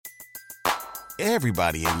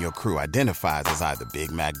Everybody in your crew identifies as either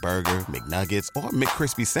Big Mac Burger, McNuggets, or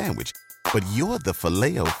McCrispy Sandwich. But you're the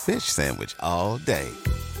Filet-O-Fish Sandwich all day.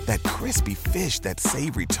 That crispy fish, that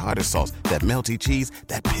savory tartar sauce, that melty cheese,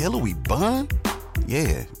 that pillowy bun.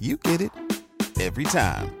 Yeah, you get it. Every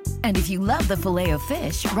time. And if you love the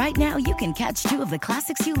Filet-O-Fish, right now you can catch 2 of the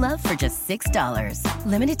classics you love for just $6.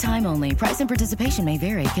 Limited time only. Price and participation may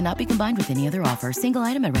vary. Cannot be combined with any other offer. Single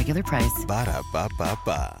item at regular price.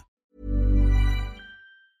 Ba-da-ba-ba-ba.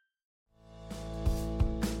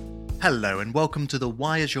 Hello and welcome to the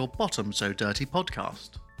Why Is Your Bottom So Dirty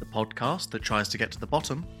podcast, the podcast that tries to get to the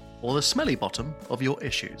bottom, or the smelly bottom, of your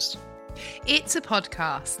issues. It's a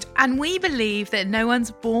podcast, and we believe that no one's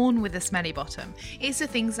born with a smelly bottom. It's the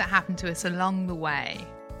things that happen to us along the way.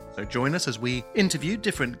 So join us as we interview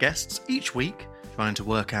different guests each week, trying to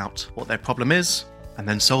work out what their problem is, and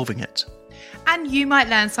then solving it. And you might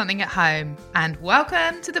learn something at home. And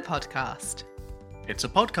welcome to the podcast. It's a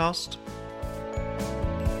podcast.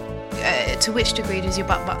 To which degree does your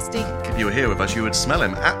butt stink? If you were here with us, you would smell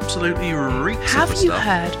him. Absolutely reeks Have of the you stuff.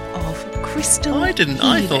 heard of crystal I didn't.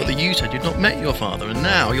 I thought healing? that you said you'd not met your father, and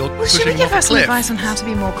now you're Well, should pushing we him give off her a some cliff. advice on how to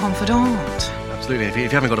be more confidant? Absolutely. If you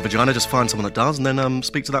haven't got a vagina, just find someone that does, and then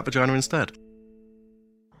speak to that vagina instead.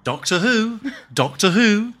 Doctor Who? Doctor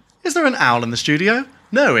Who? Is there an owl in the studio?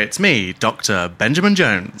 No, it's me, Dr. Benjamin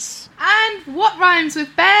Jones. And what rhymes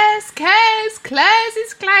with bears, cares, Claire's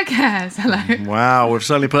is claggers? Hello. Wow, we've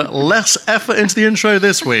certainly put less effort into the intro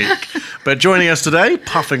this week. But joining us today,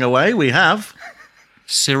 puffing away, we have...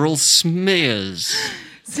 Cyril Smears.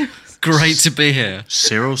 Great to be here.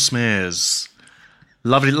 Cyril Smears.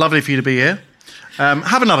 Lovely for you to be here.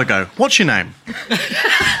 Have another go. What's your name?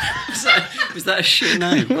 Was that a shit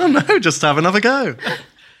name? Well, no, just have another go.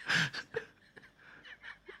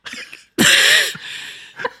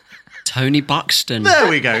 Tony Buxton. There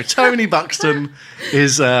we go. Tony Buxton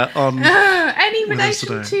is on... Any With us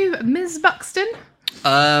relation today. to Ms. Buxton?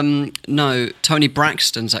 No, Tony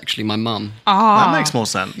Braxton's actually my mum. That makes more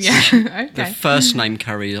sense. Yeah, The okay. first name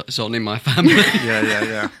carries on in my family.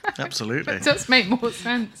 Yeah. Absolutely. It does make more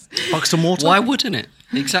sense. Buxton water? Why wouldn't it?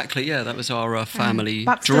 Exactly, yeah, that was our family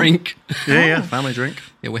Buxton. drink. Yeah, family drink.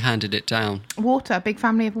 Yeah, we handed it down. Water, big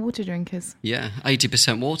family of water drinkers. Yeah,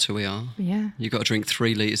 80% water we are. Yeah. You got to drink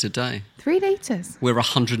 3 litres a day. 3 litres. We're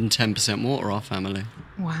 110% water, our family.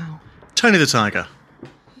 Wow. Tony the Tiger.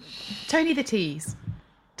 Tony the Tease.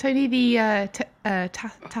 Tony the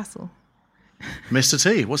Tassel. Mr.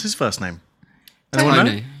 T. What's his first name? Tony. Anyone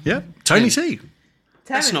know? Tony. Yeah. Tony T.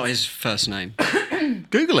 That's not his first name.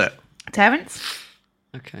 Google it. Terence.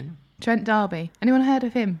 Okay. Trent D'Arby. Anyone heard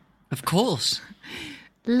of him? Of course.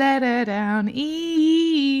 Let her down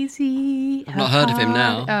easy. I've not heard of him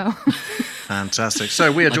now. Oh. Fantastic.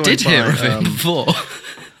 So we are I joined did by... hear of him before.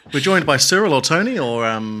 We're joined by Cyril or Tony or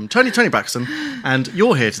Tony Braxton, and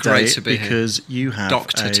you're here today Great to be here. because you have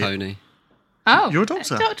Dr. a... Tony. Oh. You're a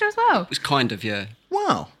doctor? Doctor as well. It's kind of, yeah.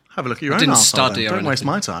 Wow. Have a look at your I own didn't arsehole study then. or Don't waste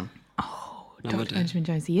anything. my time. No, I Dr. did. Benjamin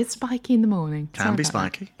Jones. He is spiky in the morning. Can Sorry be about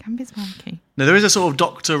that. spiky. Can be spiky. Now, there is a sort of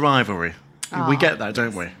doctor rivalry. We get that,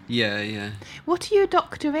 don't we? Yeah. What are you a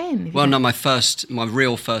doctor in? if you Well, don't- no, my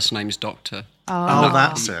real first name's Doctor. Oh,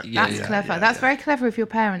 that's it. Yeah, That's yeah, clever. That's very clever of your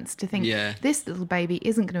parents to think Yeah. this little baby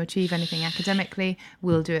isn't going to achieve anything academically.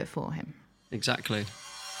 We'll do it for him. Exactly.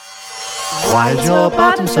 Why is your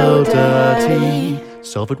bottom so dirty?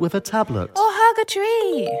 Solve it with a tablet. Or hug a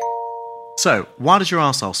tree. So, why does your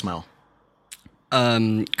arsehole smell?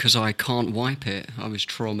 Because I can't wipe it. I was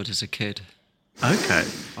traumatized as a kid. Okay.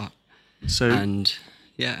 So, And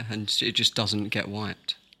it just doesn't get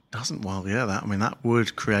wiped. doesn't... Well, yeah, that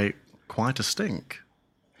would create quite a stink.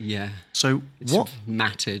 Yeah. So, It's what...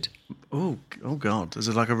 matted. Oh, God. Is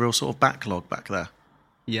it like a real sort of backlog back there?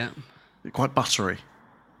 Yeah. Quite buttery.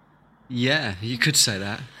 Yeah, you could say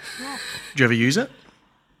that. Do you ever use it?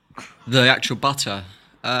 The actual butter.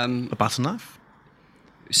 A butter knife?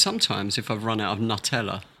 Sometimes if I've run out of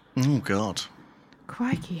Nutella. Oh, God.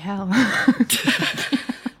 Crikey hell.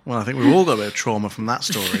 Well, I think we've all got a bit of trauma from that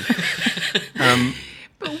story.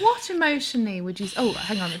 But what emotionally would you... Oh,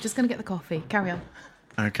 hang on. I'm just going to get the coffee. Carry on.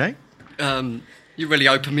 Okay. You really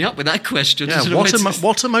opened me up with that question. Yeah, Isn't what, it?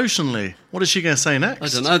 what emotionally? What is she going to say next? I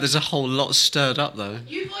don't know. There's a whole lot stirred up, though.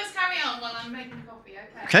 You boys carry on while I'm making coffee,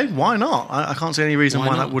 okay? Okay, why not? I can't see any reason why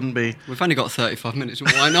Why that not? wouldn't be... We've only got 35 minutes.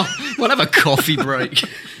 Why not? We'll have a coffee break.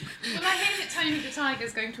 Well, I hear that Tony the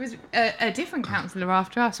Tiger's going to a different counsellor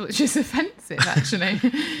after us, which is offensive, actually.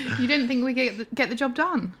 You didn't think we could get the job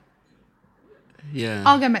done? Yeah.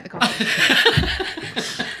 I'll go make the coffee.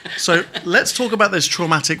 So let's talk about this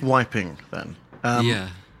traumatic wiping then. Yeah.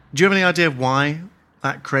 Do you have any idea why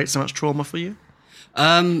that creates so much trauma for you?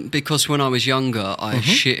 Because when I was younger, I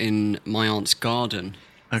shit in my aunt's garden.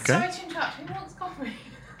 Okay. Sorry to interrupt. Who wants coffee?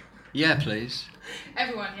 Yeah, please.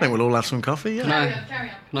 Everyone, I think we'll all have some coffee, yeah. No. Carry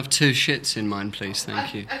on. Can I have 2 shits in mine, please?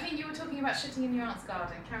 Thank you. I think you were talking about shitting in your aunt's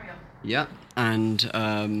garden. Carry on. Yeah, and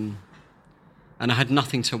I had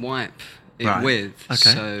nothing to wipe it Right. with.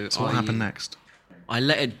 Okay. So what happened next? I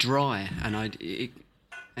let it dry, and I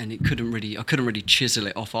couldn't really chisel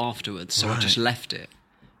it off afterwards, so I just left it.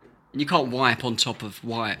 And you can't wipe on top of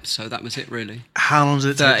wipe, so that was it really. How long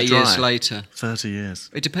did it take 30 to dry? years later. 30 years.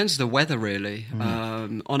 It depends on the weather, really.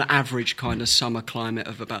 On average, kind of summer climate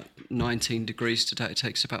of about 19 degrees today, it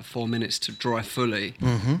takes about 4 minutes to dry fully,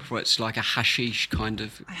 before it's like a hashish kind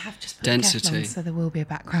of I have just put density. the kettle on, so there will be a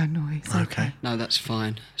background noise. Okay. No, that's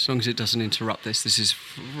fine. As long as it doesn't interrupt this. This is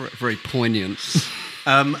very poignant.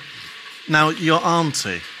 Now, your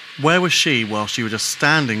auntie, where was she while she was just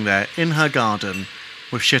standing there in her garden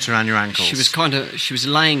with shit around your ankles? She was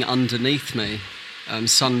laying underneath me,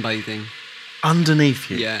 sunbathing.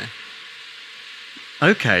 Underneath you? Yeah.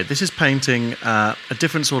 Okay, this is painting a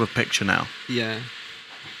different sort of picture now. Yeah.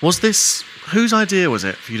 Was this... Whose idea was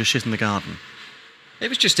it for you to shit in the garden? It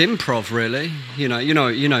was just improv, really. You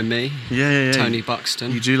know me. Yeah. Tony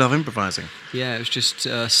Buxton. You do love improvising. Yeah, it was just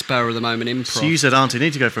spur of the moment improv. So you said, Auntie, I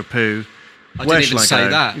need to go for a poo. I Where didn't shall even I say go?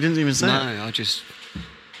 that. You didn't even say it? No,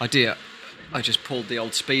 I did. I just pulled the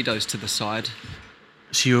old Speedos to the side.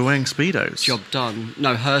 So you were wearing Speedos? Job done.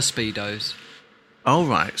 No, her Speedos. Oh,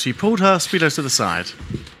 right. So you pulled her Speedos to the side,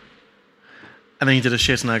 and then you did a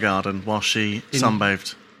shit in her garden while she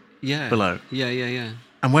sunbathed Yeah. below. Yeah.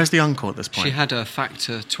 And where's the uncle at this point? She had a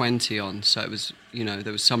factor 20 on, so it was,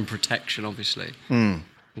 there was some protection, obviously. Mm.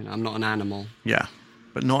 I'm not an animal. Yeah,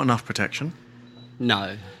 but not enough protection.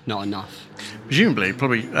 No, not enough. Presumably,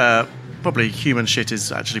 probably human shit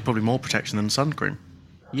is actually probably more protection than sun cream.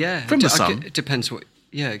 Yeah. From the sun. It depends what...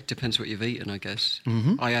 Yeah, it depends what you've eaten, I guess.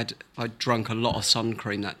 Mm-hmm. I drank a lot of sun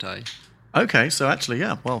cream that day. Okay, so actually,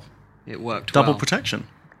 yeah, well... It worked double well. protection.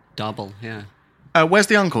 Double, yeah. Where's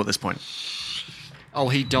the uncle at this point? Oh,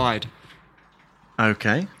 he died.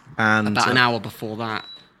 Okay, and... About an hour before that.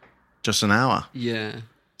 Just an hour? Yeah.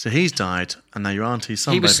 So he's died, and now your auntie's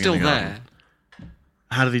sunbathing He was still in the there. garden.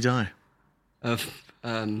 How did he die? Of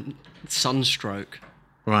sunstroke.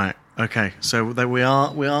 Right, okay, so we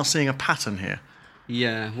are seeing a pattern here.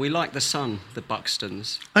 Yeah, we like the sun, the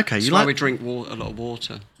Buxtons. Okay, That's why we drink a lot of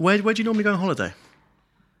water. Where do you normally go on holiday?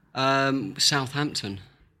 Southampton.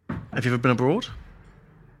 Have you ever been abroad?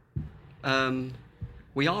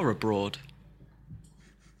 We are abroad.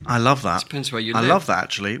 I love that. Depends where you I live. love that,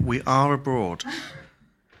 actually. We are abroad.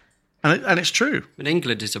 And it's true. But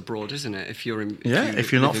England is abroad, isn't it? If you're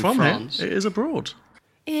If you're not live in from France. here, it is abroad.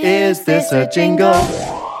 Is this a jingle?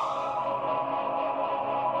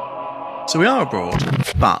 So we are abroad,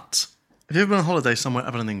 but have you ever been on holiday somewhere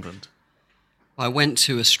other than England? I went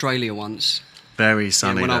to Australia once. Very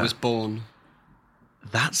sunny when there. I was born.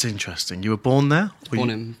 That's interesting. You were born there? Born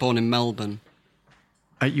in Melbourne.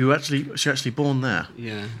 You're actually born there?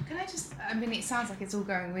 Yeah. Can I just... I mean, it sounds like it's all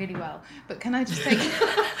going really well, but can I just take...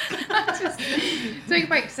 take a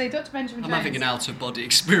break to say, Dr. Benjamin Jones... I'm having an out-of-body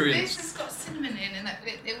experience. This has got cinnamon in, and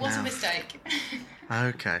it was a mistake.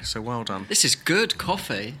 Okay, so well done. This is good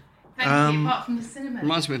coffee. Thank you, apart from the cinnamon.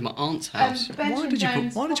 Reminds me of my aunt's house. Why did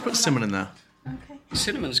you put cinnamon in there? Okay.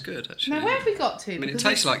 Cinnamon's good, actually. Now, where have we got to? I mean, it Because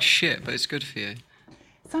tastes like shit, but it's good for you.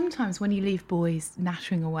 sometimes when you leave boys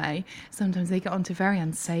nattering away, sometimes they get onto very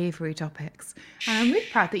unsavoury topics. And I'm really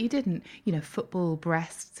proud that you didn't. Football,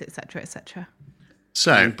 breasts, etc., etc.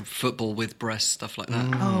 So And football with breasts, stuff like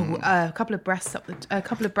that. Oh, a couple of breasts up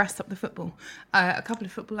the football, a couple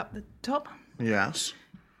of football up the top. yes.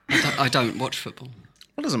 I don't watch football.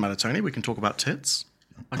 Well, it doesn't matter, Tony. We can talk about tits.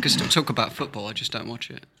 I can still talk about football, I just don't watch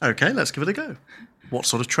it. Okay, let's give it a go. What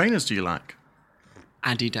sort of trainers do you like?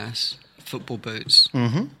 Adidas, football boots.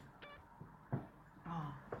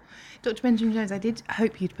 Dr. Benjamin Jones, I did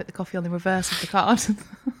hope you'd put the coffee on the reverse of the card.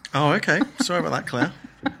 Oh, okay. Sorry about that, Claire.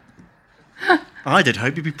 I did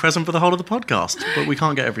hope you'd be present for the whole of the podcast, but we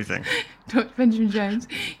can't get everything. Dr. Benjamin Jones,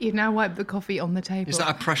 you've now wiped the coffee on the table. Is that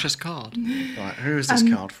a precious card? Right, who is this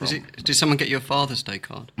card from? Did someone get your Father's Day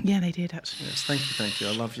card? Yeah, they did, actually. Yes, thank you.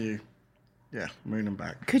 I love you. Yeah, moon and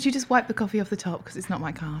back. Could you just wipe the coffee off the top, because it's not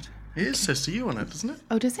my card? It says to you on it, doesn't it?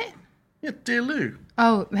 Oh, does it? Yeah, dear Lou.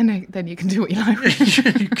 Oh, then you can do what you like with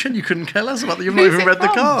it. you couldn't care less about that. You've not Who's even it read the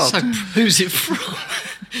from? card. So who's it from?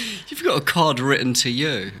 You've got a card written to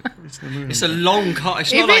you. It's a long card.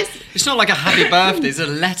 It's not like a happy birthday. There's a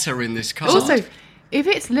letter in this card. Also, If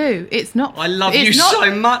it's Lou, it's not. I love it's you not,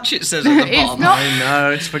 so much, it says at the It's bottom. not- I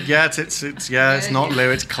know, it's forget, it's not Lou,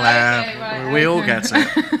 it's Claire. Okay, right, we all okay. get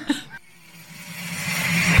it.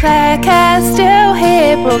 Claire Care's still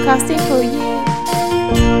here, broadcasting for you.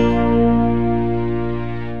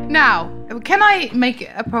 Now, can I make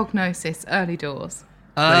a prognosis early doors?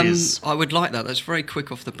 Please. I would like that. That's very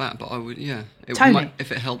quick off the bat, but I would, yeah. Tony.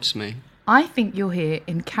 If it helps me. I think you're here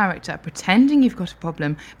in character, pretending you've got a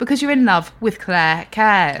problem because you're in love with Claire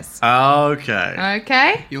Cares. Okay.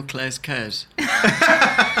 Okay? You're Claire's cares.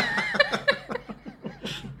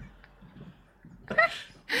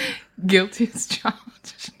 Guilty as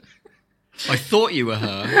charged. I thought you were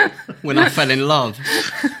her when I fell in love.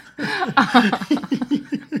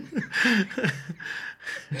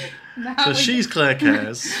 So she's Claire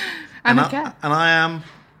Cares. And I care. And I am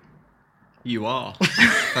You are.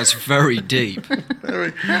 That's very deep.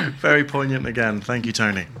 very, very poignant again. Thank you,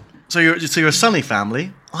 Tony. So you're a sunny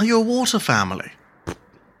family. Are you a water family?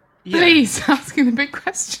 Yeah. Please, asking the big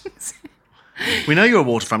questions. We know you're a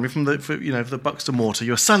water family from for the Buxton Water.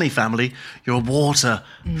 You're a sunny family. You're a water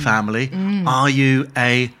family. Are you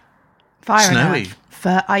a Fire Snowy? and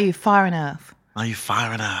earth. Are you fire and earth? Are you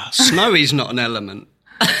fire and earth? Snowy's not an element.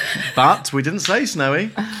 But we didn't say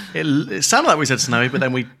snowy. It sounded like we said snowy, but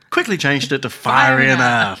then we quickly changed it to fiery and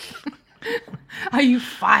earth. Are you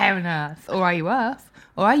fire and earth? Or are you earth?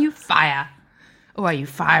 Or are you fire? Or are you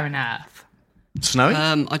fire and earth? Snowy?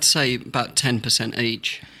 I'd say about 10%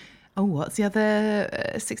 each. Oh, what's the other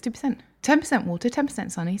 60%? 10% water,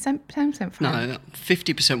 10% sunny, 10% fire. No,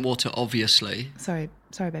 50% water, obviously. Sorry,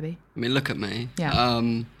 baby. I mean, look at me. Yeah.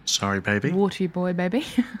 Sorry, baby. Watery boy, baby.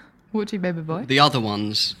 Watery baby boy. The other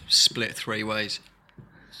ones split 3 ways.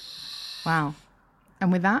 Wow.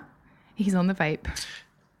 And with that, he's on the vape.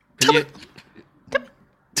 Can you-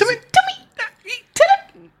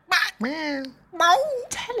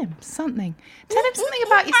 Tell him something. Tell him something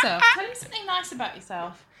about yourself. Tell him something nice about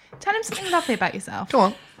yourself. Tell him something lovely about yourself.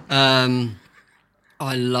 Go on.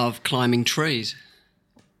 I love climbing trees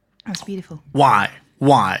That's beautiful. Why?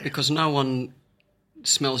 because no one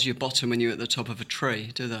smells your bottom when you're at the top of a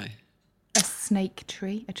tree, do they? A snake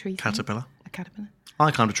tree, a tree. snake? Caterpillar. A caterpillar. I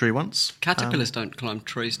climbed a tree once. Caterpillars don't climb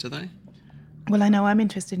trees, do they? Well, I know I'm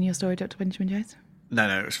interested in your story, Dr. Benjamin Jones. No,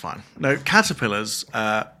 it was fine. No, caterpillars,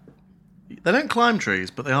 they don't climb trees,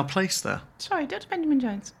 but they are placed there. Sorry, Dr. Benjamin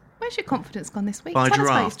Jones. Where's your confidence gone this week? By Tell us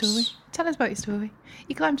about your giraffes. story. Tell us about your story.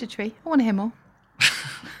 You climbed a tree. I want to hear more.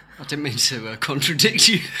 I didn't mean to contradict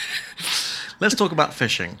you. Let's talk about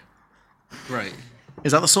fishing. Great.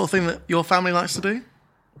 Is that the sort of thing that your family likes to do?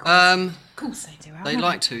 Of course they do. They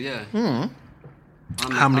like to, yeah. How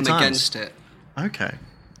many I'm times? against it. Okay.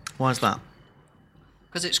 Why is that?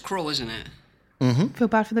 Because it's cruel, isn't it? Feel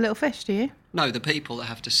bad for the little fish, do you? No, the people that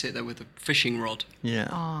have to sit there with a fishing rod.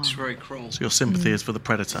 Yeah. It's very cruel. So your sympathy is for the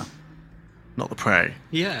predator, not the prey.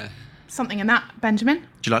 Yeah. Something in that, Benjamin.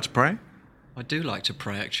 Do you like to pray? I do like to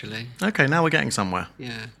pray, actually. Okay, now we're getting somewhere.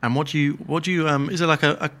 Yeah. And what do you, is there like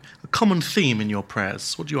a common theme in your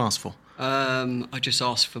prayers? What do you ask for? I just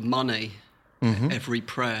ask for money every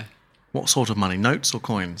prayer. What sort of money? Notes or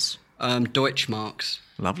coins? Deutschmarks.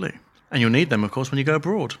 Lovely. And you'll need them, of course, when you go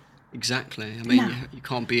abroad. Exactly. I mean, No. you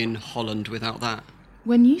can't be in Holland without that.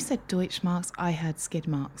 When you said Deutschmarks, I heard skid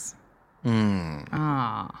marks.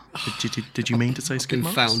 Did you mean to say skid Been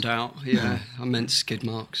marks? found out. Yeah, I meant skid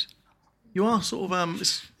marks. You are sort of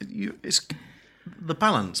it's the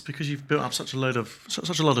balance, because you've built up such a lot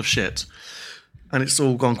of shit, and it's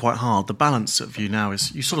all gone quite hard. The balance of you now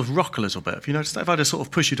is you sort of rock a little bit. Have you noticed that? If I just sort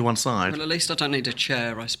of push you to one side, Well, at least I don't need a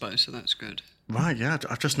chair, I suppose, so that's good. right? Yeah,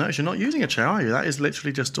 I've just noticed you're not using a chair, are you? That is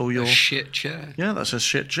literally just all your A shit chair. yeah. That's a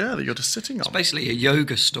shit chair that you're just sitting on. It's basically a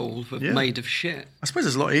yoga stool Yeah. made of shit. I suppose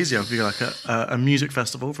it's a lot easier if you go like a music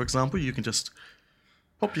festival, for example. You can just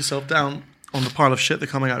pop yourself down on the pile of shit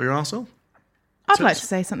that's coming out of your arsehole. I'd like to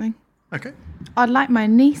say something. Okay. I'd like my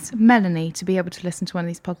niece, Melanie, to be able to listen to one of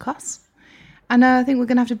these podcasts. And I think we're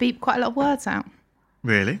going to have to beep quite a lot of words out.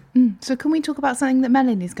 Really? So can we talk about something that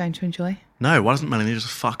Melanie's going to enjoy? No, why doesn't Melanie just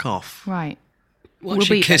fuck off? Right. Why We'll don't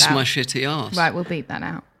you beat kiss that out. my shitty arse? Right, we'll beep that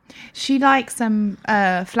out. She likes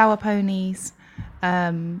flower ponies,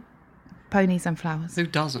 ponies and flowers. Who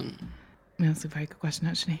doesn't? That's a very good question,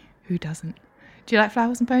 actually. Who doesn't? Do you like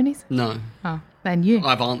flowers and ponies? No. Oh, then you.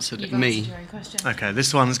 I've answered it. Me. Okay,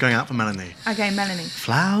 this one is going out for Melanie. Okay, Melanie.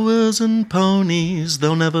 Flowers and ponies,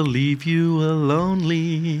 they'll never leave you alone,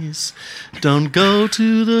 Lise. Don't go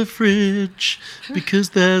to the fridge, because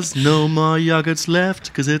there's no more yogurts left,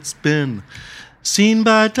 because it's been Seen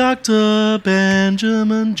by Dr.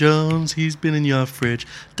 Benjamin Jones, he's been in your fridge.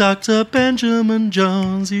 Dr. Benjamin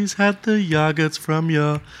Jones, he's had the yogurts from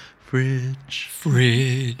your fridge.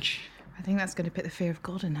 I think that's going to put the fear of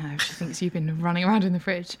God in her if she thinks you've been running around in the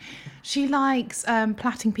fridge. She likes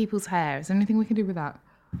plaiting people's hair. Is there anything we can do with that?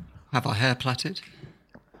 Have our hair plaited?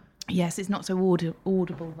 Yes, it's not so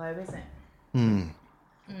audible though, is it?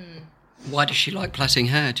 Why does she like plaiting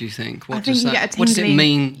hair, do you think? I think you get a tingling, what does it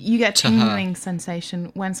mean you get a to her? tingling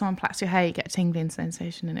sensation. When someone plaits your hair, you get a tingling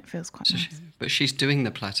sensation and it feels quite nice. But she's doing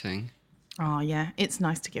the plaiting. Oh, yeah. It's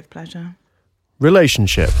nice to give pleasure.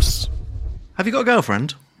 Relationships. Have you got a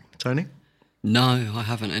girlfriend, Tony? No, I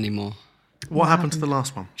haven't anymore. What happened to the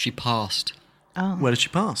last one? She passed. Oh. Where did she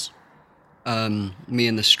pass? Me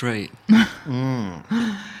in the street.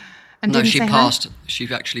 And No, didn't she say hi? passed.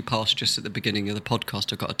 She actually passed just at the beginning of the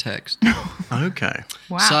podcast. I got a text. Okay.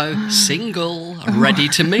 Wow. So, single, ready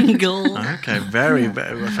to mingle. Okay, very a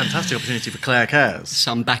fantastic opportunity for Claire Cares.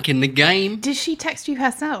 Some back in the game. Did she text you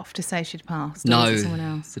herself to say she'd passed? Or No, was it someone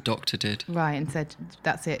else? the doctor did. Right, and said,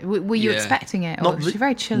 that's it. Were you Yeah. expecting it? Or Not was the- she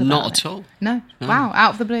very chill about Not it? at all. No? Wow,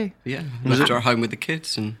 out of the blue. Yeah, left her at home with the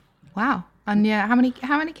kids and Wow. And yeah, how many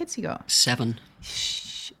kids you got? 7.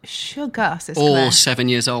 Sugar, says All Claire. 7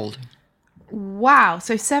 years old. Wow,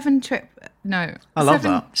 so 7 trip... No. I love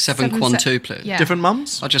that. 7 quintuplets. Yeah. Different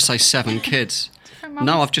mums? I'll just say 7 kids. mums?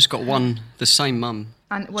 No, I've just got one, the same mum.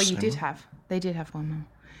 And, well, you did have. They did have one mum.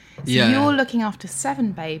 So Yeah. you're looking after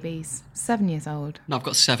 7 babies, 7 years old. No, I've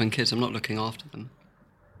got 7 kids. I'm not looking after them.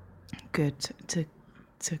 Good to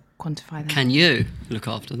quantify that. Can you look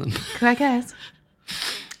after them? I guess.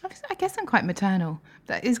 I guess I'm quite maternal.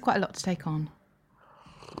 That is quite a lot to take on.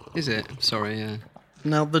 Is it? Sorry, yeah.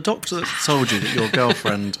 Now, the doctor that told you that your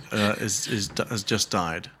girlfriend has just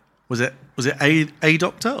died, was it a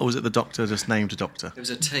doctor, or was it the doctor just named a doctor? There was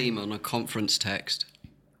a team on a conference text.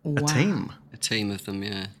 A team? A team of them,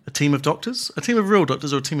 yeah. A team of doctors? A team of real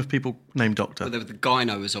doctors, or a team of people named doctor? Well, the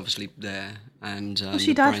gyno was obviously there, and Well, she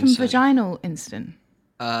the died brain from surgeon. vaginal incident.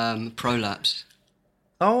 Prolapse.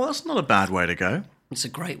 Oh, that's not a bad way to go, It's a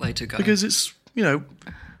great way to go. because it's,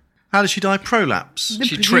 how did she die? Prolapse.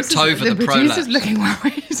 She tripped over the producer's prolapse. looking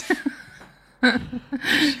worried.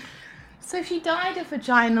 So she died of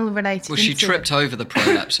vaginal related Well, she incident. tripped over the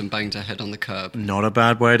prolapse and banged her head on the curb, Not a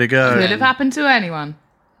bad way to go. Could have happened to anyone.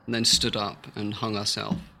 and then stood up and hung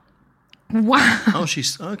herself. Wow. Oh,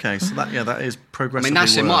 she's okay. So that is I progressively mean,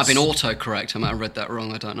 it might have been worse. autocorrect. I might have read that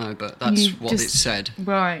wrong. I don't know, but that's You what just- it said.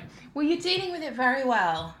 Right. Well, you're dealing with it very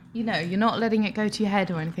well. You're not letting it go to your head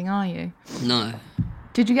or anything, are you? No.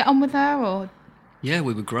 Did you get on with her or? Yeah,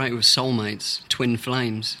 we were great. We were soulmates, twin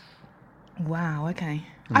flames. Wow, okay.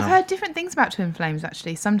 I've heard different things about twin flames,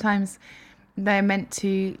 actually. Sometimes they're meant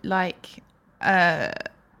to,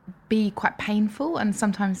 be quite painful, and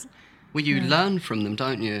sometimes... Well, you learn from them,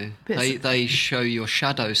 don't you? But They show your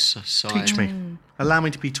shadow side. Teach me. Allow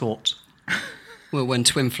me to be taught. Well, when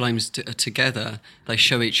twin flames are together, they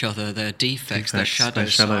show each other their defects, their shadow their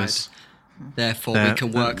shadows. side. Therefore, we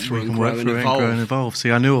can work through and grow and and evolve. evolve.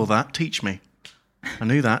 See, I knew all that. Teach me. I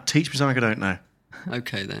knew that. Teach me something I don't know.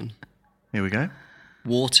 Okay, then. Here we go.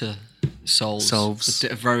 Water souls. Solves.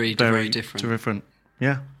 Are very, very different. Different.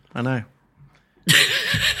 Yeah, I know.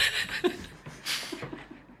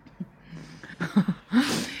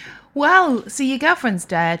 Well, so your girlfriend's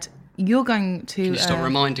dead. You're going to... Can you stop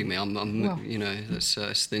reminding me? I'm well.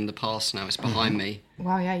 it's in the past now. It's behind me.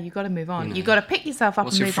 Wow, yeah, you've got to move on. You've got to pick yourself up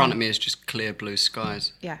What's and in move front on. of me is just clear blue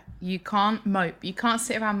skies. Yeah, you can't mope. You can't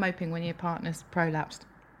sit around moping when your partner's prolapsed.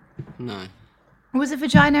 No. Was the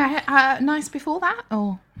vagina nice before that,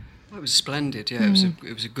 or Well, it was splendid, yeah.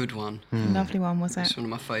 It was a good one. a lovely one, was it? It's one of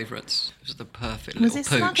my favourites. It was the perfect Was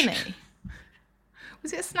little it pooch. snuggly?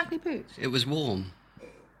 Was it a snuggly pooch? It was warm.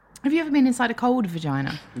 Have you ever been inside a cold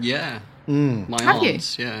vagina? Yeah. My Have you?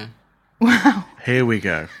 aunts, yeah. Wow. Here we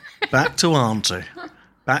go. Back to Auntie.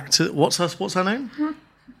 Back to what's her name?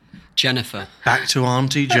 Jennifer. Back to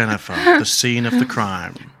Auntie Jennifer, the scene of the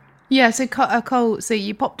crime. Yeah, so a cold. So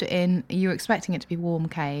you popped it in. You were expecting it to be warm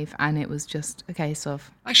cave, and it was just a case of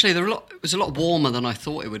Actually, it was a lot warmer than I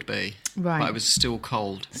thought it would be. Right. But it was still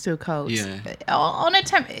cold. still cold. Yeah. On a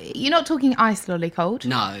temp, you're not talking ice lolly cold.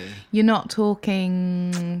 No. You're not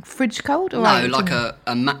talking fridge cold, or are No, you like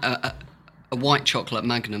talking- a white chocolate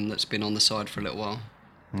Magnum that's been on the side for a little while.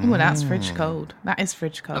 Well, that's fridge cold. That is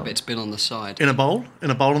fridge No, cold. but it's been on the side. In a bowl? In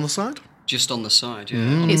a bowl on the side? Just on the side,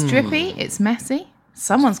 yeah. It's drippy. It's messy.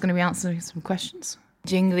 Someone's going to be answering some questions.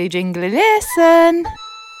 Jingly, jingly, listen.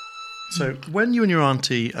 So, when you and your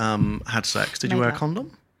auntie had sex, did you wear a Made up.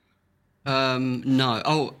 condom? No.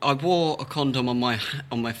 Oh, I wore a condom on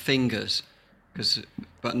my fingers.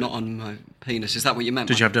 but not on my penis. Is that what you meant?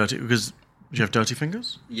 Did you have dirty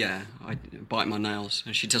fingers? Yeah, I bite my nails,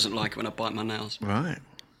 and she doesn't like it when I bite my nails. Right.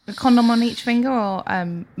 A condom on each finger or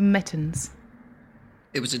mittens?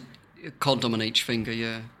 It was a condom on each finger,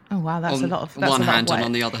 yeah. Oh wow, that's on a lot of. one That's a lot hand of and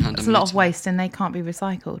on the other hand. That's a lot of waste, and they can't be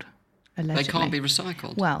recycled. Allegedly. They can't be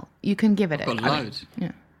recycled. Well, you can give it. I've got loads.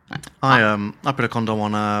 Yeah. I put a condom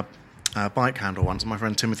on a bike handle once, and my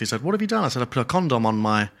friend Timothy said, "What have you done?" I said, "I put a condom on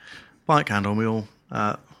my bike handle," and we all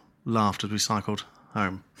laughed as we cycled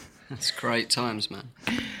home. That's great times, man.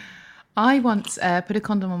 I once put a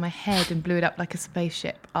condom on my head and blew it up like a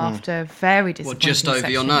spaceship after a very disappointing What, just over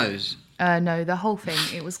your section. nose? No, the whole thing.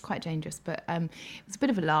 It was quite dangerous, but it was a bit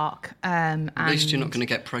of a lark. At least you're not going to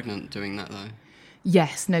get pregnant doing that, though.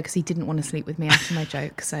 Yes, no, because he didn't want to sleep with me after my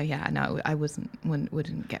joke. So yeah, no, I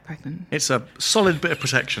wouldn't get pregnant. It's a solid bit of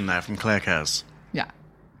protection there from Claire Cares. Yeah.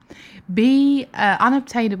 Be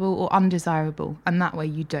unobtainable or undesirable, and that way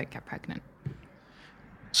you don't get pregnant.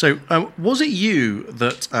 So, was it you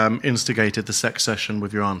that instigated the sex session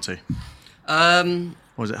with your auntie? Or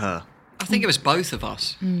was it her? I think it was both of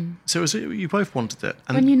us. So you both wanted it?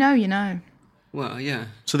 And When you know, you know. Well, yeah.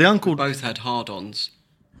 so the uncle... Both had hard-ons.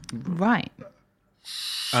 Right.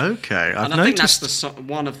 Okay, I've And I think noticed... that's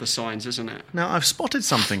one of the signs, isn't it? Now, I've spotted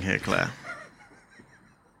something here, Claire.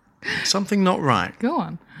 Something not right. Go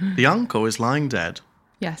on. The uncle is lying dead.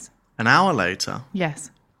 Yes. An hour later,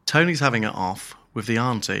 Yes. Tony's having it off with the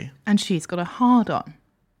auntie. And she's got a hard on.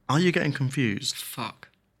 Are you getting confused Fuck.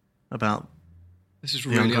 about... This has The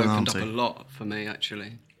really uncle and opened up a auntie. lot for me,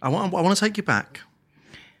 actually. I want to take you back.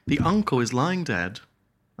 The uncle is lying dead.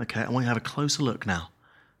 Okay, I want you to have a closer look now.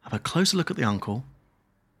 Have a closer look at the uncle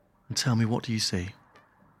and tell me, what do you see?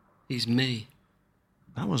 He's me.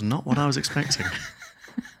 That was not what I was expecting.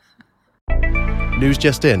 News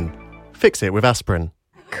just in. Fix it with aspirin.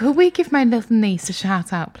 Could we give my little niece a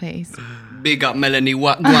shout out, please? Big up Melanie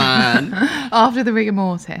Wagwan. After the rigor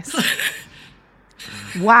mortis.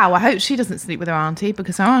 Wow, I hope she doesn't sleep with her auntie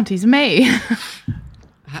because her auntie's me.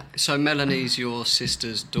 So Melanie's your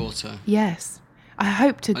sister's daughter. Yes. I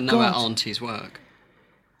hope to I know God. how aunties work.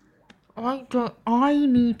 I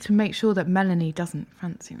need to make sure that Melanie doesn't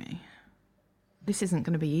fancy me. This isn't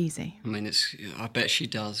going to be easy. I mean, I bet she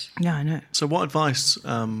does. Yeah, I know. So what advice,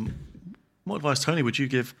 Tony, would you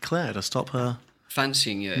give Claire to stop her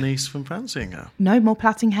Fancying you. niece from fancying her? No more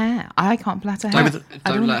plaiting hair. I can't plait her hair.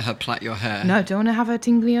 Don't let her plait your hair. No, don't want to have her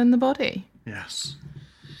tingly on the body. Yes.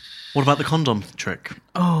 What about the condom trick?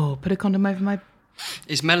 Oh, put a condom over my...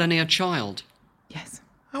 Is Melanie a child? Yes.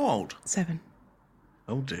 How old? 7.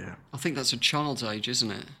 Oh dear. I think that's a child's age,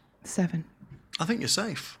 isn't it? 7. I think you're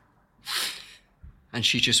safe. And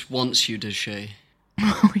she just wants you, does she?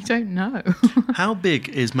 We don't know. How big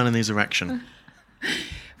is Melanie's erection?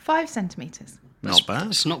 5 centimetres. Not bad.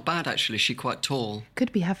 It's not bad, actually. She's quite tall.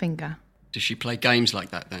 Could be her finger. Does she play games like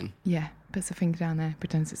that, then? Yeah, puts her finger down there,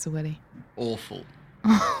 pretends it's a willy. Awful.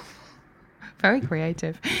 Very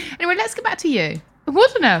creative. Anyway, let's get back to you.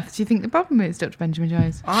 What on earth do you think the problem is, Dr. Benjamin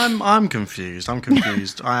Jones? I'm confused.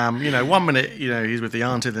 I am, 1 minute, he's with the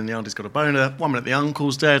auntie, then the auntie's got a boner. 1 minute the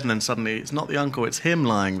uncle's dead, and then suddenly it's not the uncle, it's him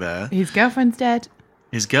lying there. His girlfriend's dead.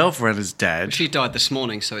 His girlfriend is dead. She died this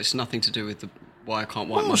morning, so it's nothing to do with why I can't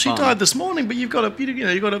wipe my Well, she bum. died this morning, but you've got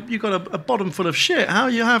a bottom full of shit. How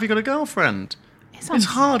have you got a girlfriend? It's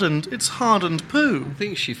hardened poo. I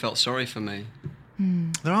think she felt sorry for me.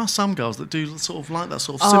 There are some girls that do sort of like that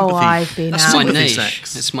sort of Oh, sympathy. I've been That's out. my Sympathy niche.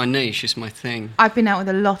 sex. It's my niche. It's my thing. I've been out with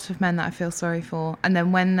a lot of men that I feel sorry for, and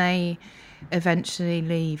then when they eventually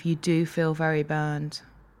leave, you do feel very burned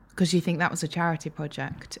because you think that was a charity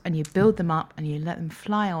project, and you build them up and you let them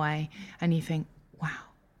fly away, and you think, wow,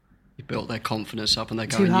 You built their confidence up and they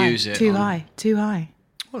go too and high, use it. too high.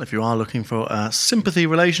 Well, if you are looking for a sympathy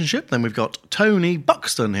relationship, then we've got Tony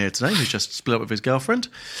Buxton here today, who's just split up with his girlfriend.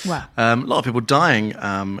 Wow. A lot of people dying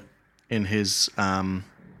in his... I'm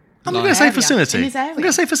going to Area. say vicinity. In his area. I'm going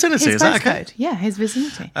to say vicinity. His Is that okay? postcode. Yeah, his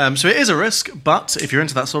vicinity. So it is a risk, but if you're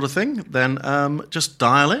into that sort of thing, then just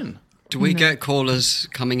dial in. Do we get callers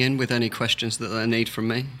coming in with any questions that they need from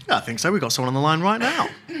me? Yeah, I think so. We've got someone on the line right now.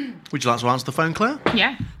 Would you like to answer the phone, Claire?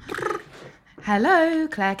 Yeah. Hello,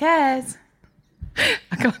 Claire Cares.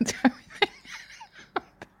 I can't do everything.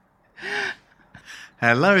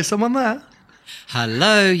 Hello, is someone there?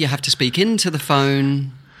 Hello, you have to speak into the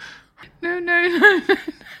phone. No.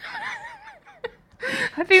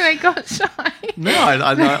 I think they got shy. No,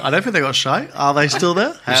 I don't think they got shy. Are they still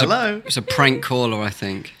there? Hello. It's a prank caller, I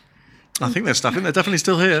think. I think they're definitely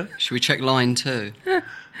still here. Should we check line 2?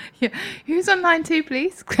 Yeah. Who's on line 2,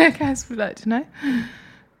 please? Claire Cares would like to know.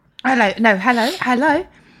 Hello. No, hello.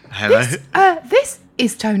 Hello. This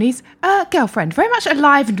is Tony's girlfriend, very much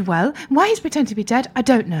alive and well. Why he's pretending to be dead, I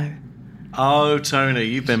don't know. Oh, Tony,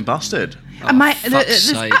 you've been busted.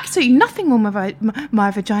 There's absolutely nothing wrong with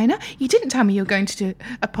my vagina. You didn't tell me you were going to do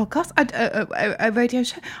a podcast, a radio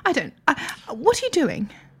show. What are you doing?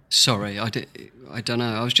 Sorry, I don't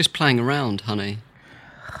know. I was just playing around, honey.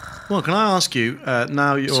 Well, can I ask you,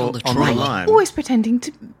 now you're all the on the drama. line... Always pretending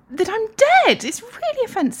that I'm dead. It's really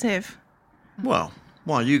offensive. Well,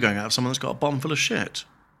 why are you going out with someone that's got a bottom full of shit?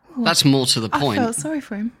 That's more to the point. I felt sorry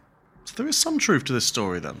for him. So there is some truth to this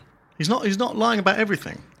story, then. He's not lying about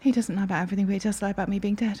everything. He doesn't lie about everything, but he does lie about me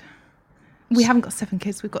being dead. We haven't got 7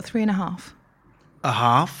 kids. We've got 3.5. A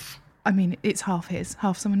half? I mean, it's half his,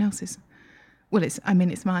 half someone else's. Well, it's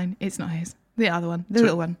mine. It's not his. The other one, the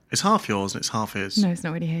little one. It's half yours and it's half his. No, it's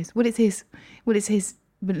not really his. Well, it's his,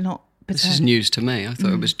 but not paternal. This is news to me. I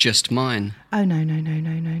thought it was just mine. Oh,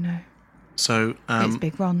 no. So, It's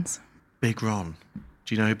Big Ron's. Big Ron.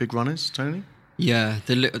 Do you know who Big Ron is, Tony? Yeah,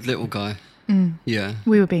 the little guy. Yeah.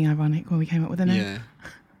 We were being ironic when we came up with the name. Yeah.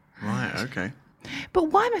 Right, okay.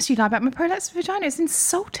 But why must you lie about my prolapsed vagina? It's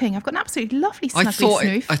insulting. I've got an absolutely lovely snuggly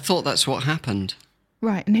snoof. I thought that's what happened.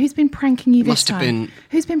 Right, and who's been pranking you this Must have time? been-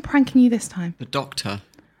 Who's been pranking you this time? The doctor.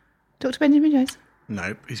 Dr. Benjamin Jones?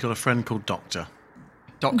 Nope, he's got a friend called Doctor.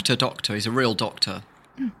 Doctor. He's a real doctor.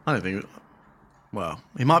 I don't think... Well,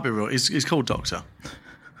 he might be real. He's called Doctor.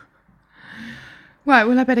 Right,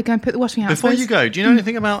 well, I better go and put the washing out. Before you go, do you know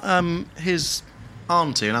anything about his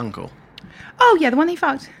auntie and uncle? Oh, yeah, the one he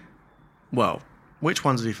fucked. Well, which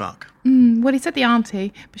ones did he fuck? Well, he said the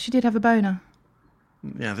auntie, but she did have a boner.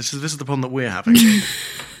 Yeah, this is the problem that we're having.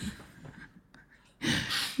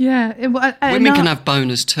 Yeah. Women can have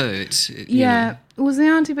boners too. Yeah, it was the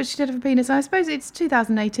auntie, but she did have a penis. I suppose it's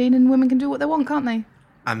 2018 and women can do what they want, can't they?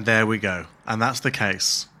 And there we go. And that's the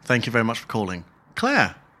case. Thank you very much for calling.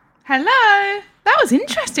 Claire. Hello. That was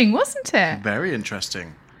interesting, wasn't it? Very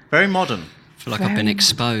interesting. Very modern. I feel like I've been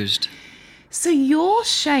exposed. So your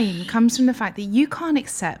shame comes from the fact that you can't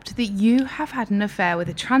accept that you have had an affair with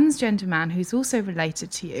a transgender man who's also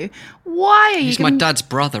related to you. Why are you... He's my dad's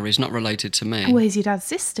brother. He's not related to me. Well, he's your dad's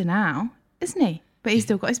sister now, isn't he? But he's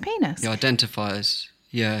still got his penis. He identifies...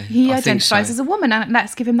 Yeah, He I think identifies so. as a woman, and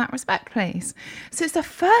let's give him that respect, please. So it's the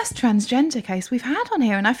first transgender case we've had on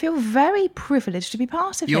here, and I feel very privileged to be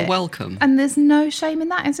part of it. You're welcome. And there's no shame in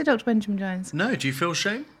that, is it, Dr. Benjamin Jones? No, do you feel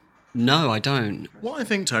shame? No, I don't. What I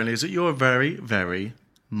think, Tony, is that you're a very, very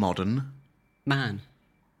modern Man.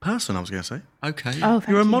 person, I was going to say. Okay. Oh, thank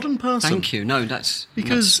You're a you. modern person. Thank you. No, that's...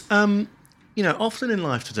 Because, often in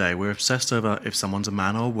life today, we're obsessed over if someone's a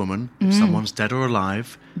man or a woman, if someone's dead or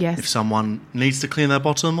alive, Yes. if someone needs to clean their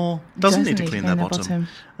bottom or doesn't need to clean their bottom.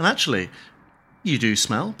 And actually, you do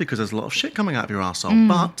smell because there's a lot of shit coming out of your arsehole,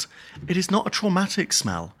 but it is not a traumatic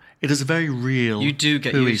smell. It is a very real, You do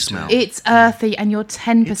get pooey used to it. smell. It's earthy, and you're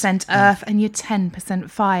 10% earth and you're 10%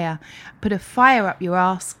 fire. Put a fire up your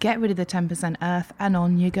arse, get rid of the 10% earth, and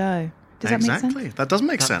on you go. Does that make Exactly. sense? That does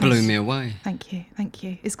make That sense. blew me away. Thank you.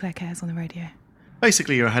 It's Claire Cares on the radio.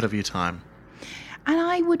 Basically, you're ahead of your time. And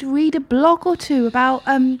I would read a blog or two about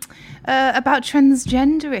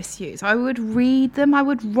transgender issues. I would read them. I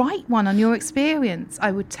would write one on your experience.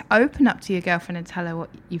 I would open up to your girlfriend and tell her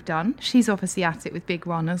what you've done. She's obviously at it with Big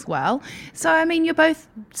Ron as well. So, I mean, you're both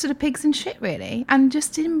sort of pigs in shit, really. And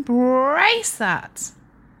just embrace that.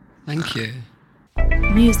 Thank you.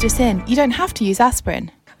 News just in. You don't have to use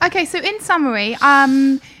aspirin. Okay, so in summary,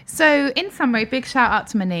 big shout out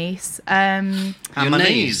to my niece. And Your my knees.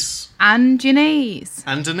 knees. And your niece.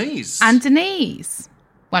 And Denise. And Denise.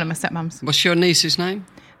 One of my stepmums. What's your niece's name?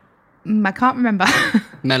 I can't remember.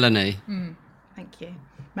 Melanie. Thank you.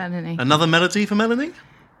 Melanie. Another melody for Melanie?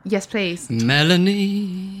 Yes, please.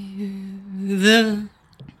 Melanie, the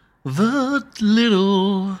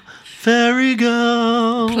little fairy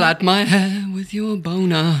girl. plaid my hair with your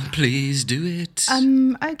boner. Please do it.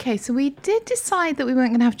 Okay, so we did decide that we weren't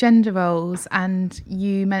going to have gender roles, and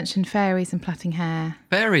you mentioned fairies and plaiting hair.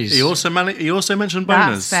 Berries. He also mentioned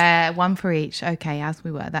That's boners. fair. One for each. Okay, as we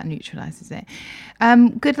were. That neutralises it.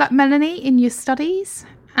 Good luck, Melanie, in your studies.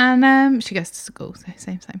 And she goes to school, so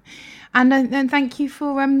same. And thank you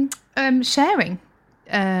for sharing,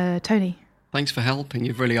 Tony. Thanks for helping.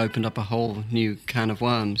 You've really opened up a whole new can of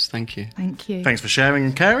worms. Thank you. Thank you. Thanks for sharing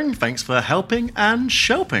and caring. Thanks for helping and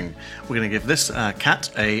shelping. We're going to give this cat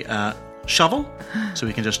a shovel so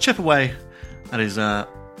he can just chip away at his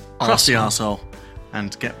crusty arsehole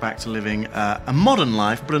and get back to living a modern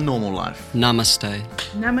life, but a normal life. Namaste.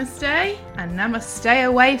 Namaste, and namaste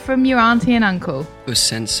away from your auntie and uncle.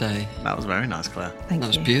 Sensei. That was very nice, Claire. Thank That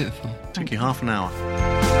was you. beautiful. Took you half an hour.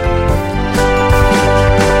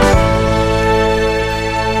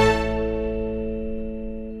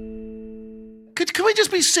 we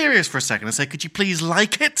just be serious for a second and say, could you please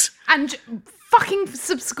like it? And fucking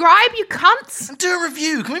subscribe, you cunts. And do a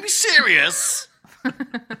review. Can we be serious?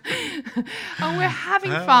 Oh, we're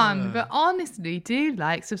having fun. But honestly, do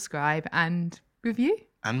like, subscribe and review.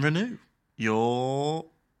 And renew your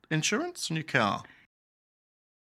insurance on your car.